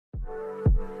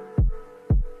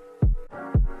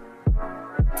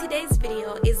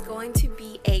is going to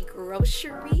be a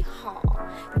grocery haul.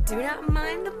 Do not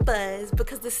mind the buzz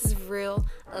because this is real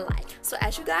life. So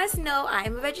as you guys know, I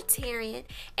am a vegetarian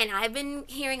and I've been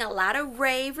hearing a lot of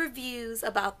rave reviews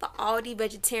about the Aldi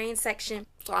vegetarian section.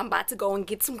 So I'm about to go and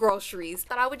get some groceries.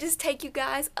 Thought I would just take you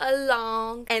guys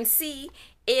along and see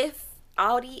if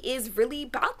Aldi is really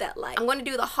about that life. I'm going to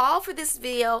do the haul for this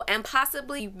video and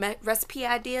possibly recipe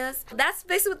ideas. That's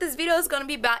basically what this video is going to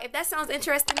be about. If that sounds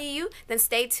interesting to you, then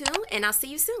stay tuned and I'll see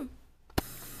you soon.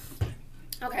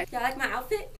 Okay, y'all like my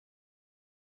outfit?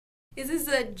 Is this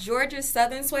a Georgia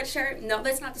Southern sweatshirt? No,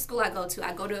 that's not the school I go to.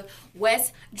 I go to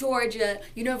West Georgia,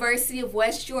 University of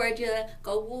West Georgia.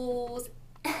 Go Wolves.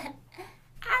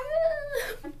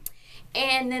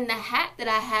 And then the hat that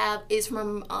I have is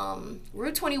from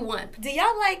Route 21. Do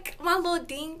y'all like my little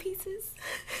Dean pieces?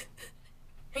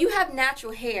 If you have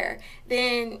natural hair,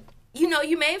 then you know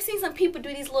you may have seen some people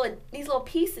do these little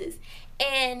pieces,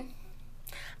 and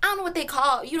I don't know what they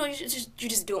call. You know, you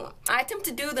just do them. I attempt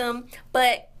to do them,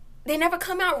 but they never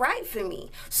come out right for me.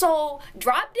 So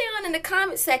drop down in the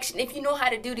comment section if you know how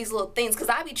to do these little things, because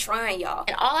I be trying, y'all.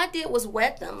 And all I did was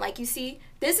wet them. Like you see,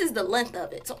 this is the length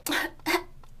of it. So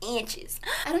inches.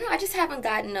 I don't know, I just haven't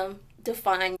gotten them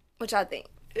defined. What y'all think?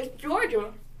 It's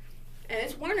Georgia and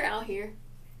it's winter out here,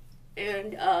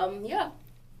 and yeah,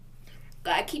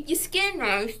 gotta keep your skin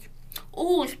nice.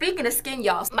 Oh, speaking of skin,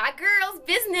 y'all, my girl's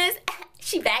business,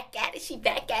 she back at it, she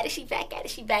back at it, she back at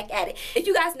it, she back at it. If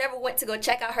you guys never went to go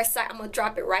check out her site, I'm gonna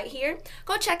drop it right here.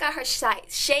 Go check out her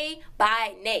site, Shea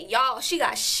by Nate. Y'all, she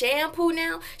got shampoo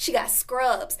now, she got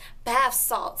scrubs, bath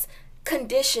salts,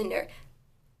 conditioner,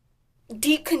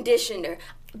 deep conditioner,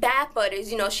 bath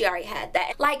butters. You know, she already had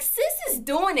that. Like, sis is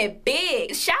doing it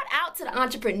big. Shout out to the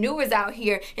entrepreneurs out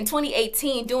here in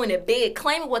 2018 doing it big,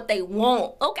 claiming what they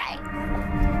want. Okay.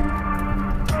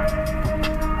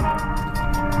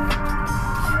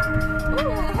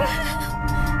 Ooh.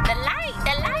 The light.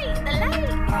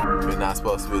 We're not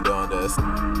supposed to be doing this,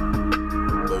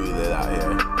 but we did out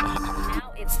here.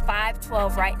 It's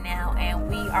 5:12 right now, and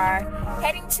we are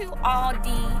heading to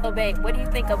Aldi. So, babe, what do you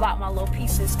think about my little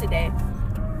pieces today?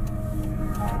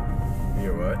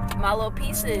 Your what? My little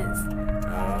pieces.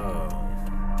 Oh.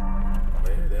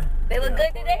 They look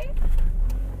good today?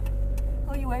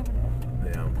 Who are you waving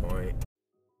at? Yeah, on point.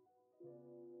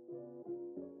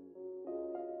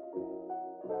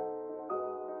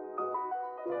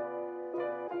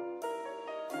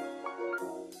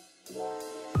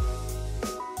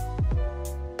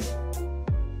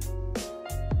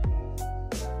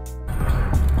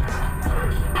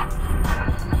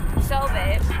 So,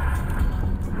 babe,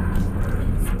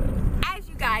 as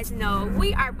you guys know,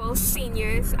 we are both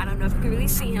seniors. I don't know if you can really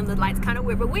see him, the light's kind of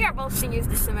weird, but we are both seniors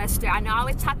this semester. I know I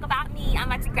always talk about me, I'm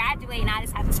about to graduate and all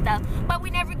this type of stuff, but we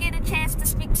never get a chance to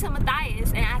speak to Mathias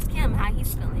and ask him how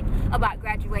he's feeling about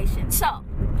graduation. So,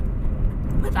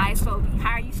 Mathias Phoebe,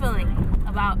 how are you feeling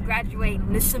about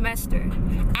graduating this semester?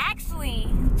 Actually,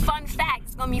 fun fact,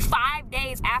 it's gonna be 5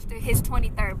 days after his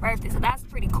 23rd birthday, so that's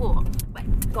pretty cool. But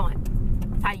go on.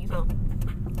 How you feel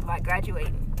about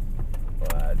graduating?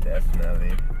 Well, I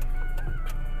definitely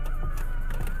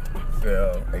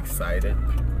feel excited.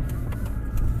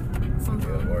 Some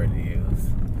good word to use.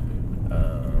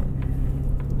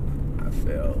 I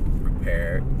feel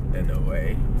prepared in a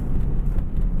way.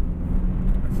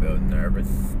 I feel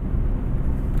nervous,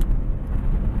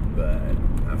 but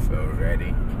I feel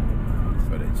ready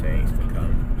for the change to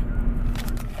come.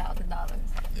 $1,000.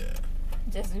 Yeah.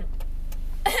 Just.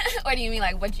 What do you mean,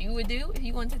 like what you would do if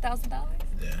you won $2,000?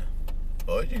 Yeah.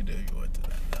 What would you do if you went to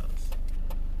that house?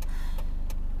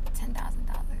 $10,000.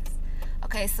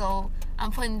 Okay, so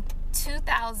I'm putting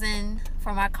 $2,000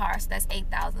 for my car, so that's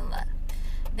 $8,000 left.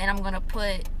 Then I'm gonna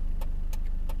put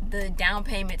the down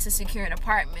payment to secure an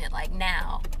apartment, like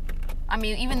now. I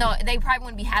mean, even though they probably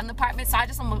wouldn't be having an apartment, so I'm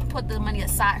gonna put the money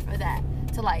aside for that,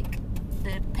 to like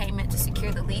the payment to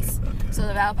secure the lease. So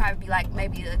that'll probably be like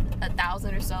maybe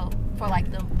 $1,000 or so for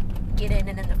like the get in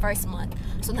and then the first month.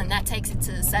 So then that takes it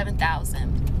to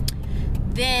 $7,000.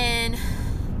 Then,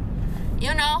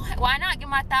 you know, why not give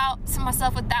myself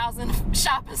 $1,000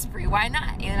 shopping spree? Why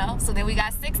not? You know. So then we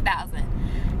got $6,000.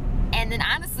 And then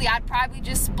honestly, I'd probably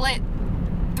just split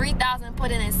 $3,000, put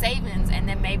it in savings, and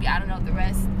then maybe, I don't know, the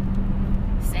rest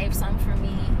save some for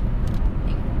me,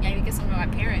 and maybe get some to my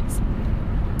parents.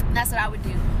 That's what I would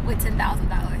do with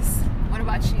 $10,000. What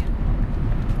about you?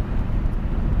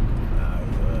 I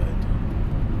would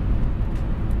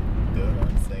do it on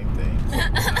the same thing. I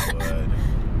would.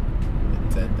 With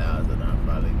 $10,000, I'd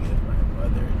probably give my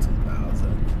mother $2,000,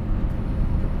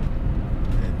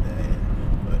 and then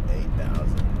with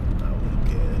 $8,000, I would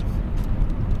give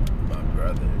my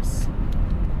brother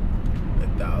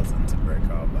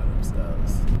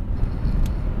themselves.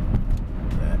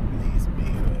 That leaves me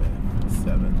with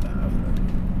 7,000.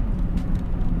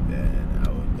 Then I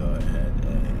would go ahead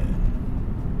and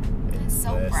invest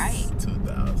so bright.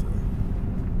 2,000.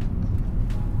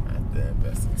 I'd then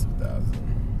invest in 2,000.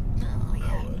 Oh, yeah.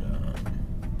 I would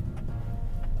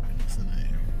what's the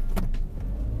name?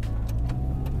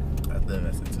 I'd then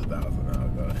invest in 2,000. I'll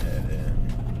go ahead and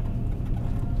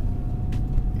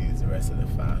use the rest of the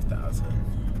 5,000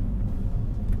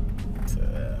 to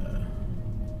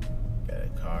get a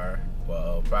car.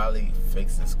 Well, probably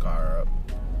fix this car up.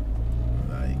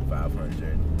 Like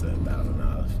 $500 to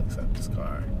 $1,000 fix up this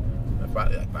car.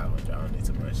 Probably like 500. I don't need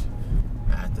too much.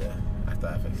 After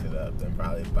I fix it up, then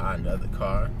probably buy another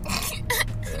car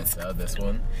and sell this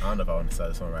one. I don't know if I want to sell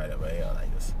this one right away or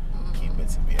like just keep it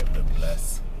to be able to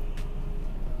bless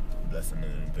an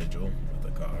individual with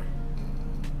a car.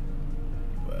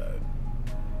 But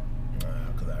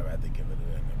because I'd rather give it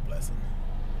a blessing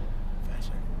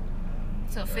fashion.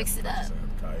 So fix it up.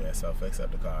 Car. Yeah, so fix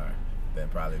up the car. Then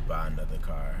probably buy another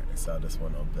car and sell this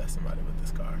one or bless somebody with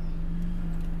this car.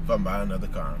 If I'm buying another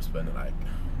car, I'm spending like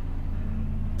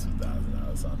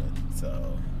 $2,000 on it.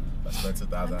 So if I spend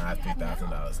 $2,000, I have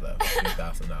 $3,000 left.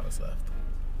 $3,000 left.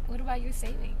 What about your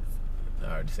savings? I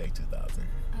already saved $2,000.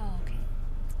 Oh, okay.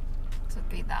 So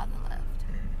 3,000 left.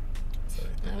 So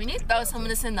We need to throw some of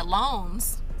this in the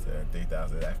loans. So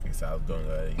 3,000 actually. So I was going to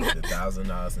go ahead and use the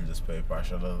 $1,000 and just pay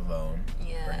partial of the loan.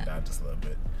 Yeah. Bring it down just a little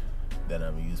bit. Then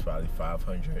I'm gonna use probably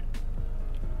 $500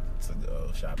 to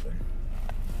go shopping.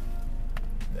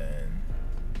 Then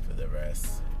for the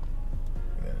rest,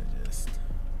 I'm gonna just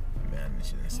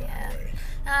manage it in some way.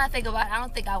 Now I think about it, I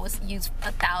don't think I would use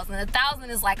 1,000. 1,000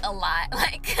 is like a lot.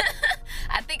 Like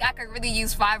I think I could really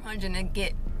use 500 and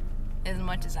get as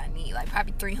much as I need. Like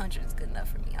probably 300 is good enough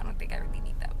for me. I don't think I really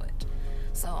need that much.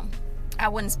 So I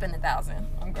wouldn't spend 1,000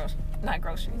 on not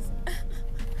groceries.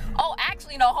 Oh,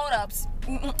 actually, no, hold ups.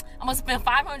 I'm gonna spend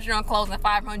 500 on clothes and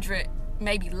 500,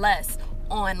 maybe less,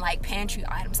 on like pantry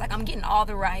items. Like I'm getting all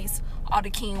the rice, all the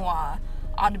quinoa,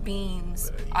 all the beans,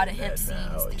 all the hemp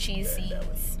seeds, the chia seeds. When you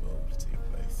move to your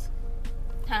place.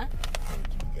 Huh?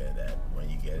 Would you get that when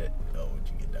you get it, or would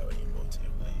you get that when you move to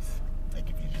your place? Like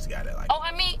if you just got it, like. Oh,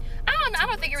 I mean, I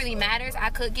don't think it really matters. I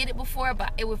could get it before,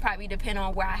 but it would probably depend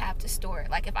on where I have to store it.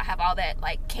 Like if I have all that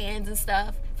like cans and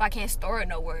stuff, if I can't store it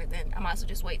nowhere, then I might as well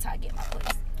just wait till I get my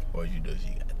place. What you do is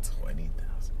you got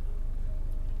 20,000.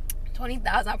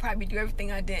 20,000, I'll probably do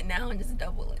everything I did now and just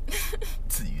double it.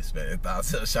 So you spend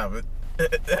 1,000 shopping.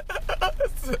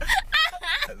 That's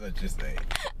what you're saying.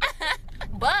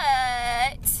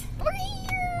 But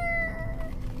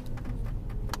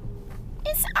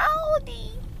it's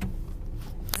Aldi.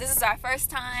 This is our first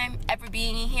time ever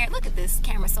being in here. Look at this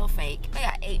camera, so fake. I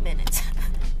got 8 minutes.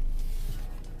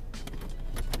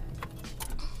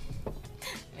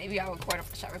 Maybe I'll record.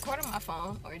 Should I record on my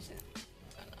phone or just?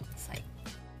 I don't know. It's like.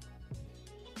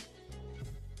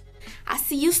 I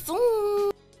see you soon.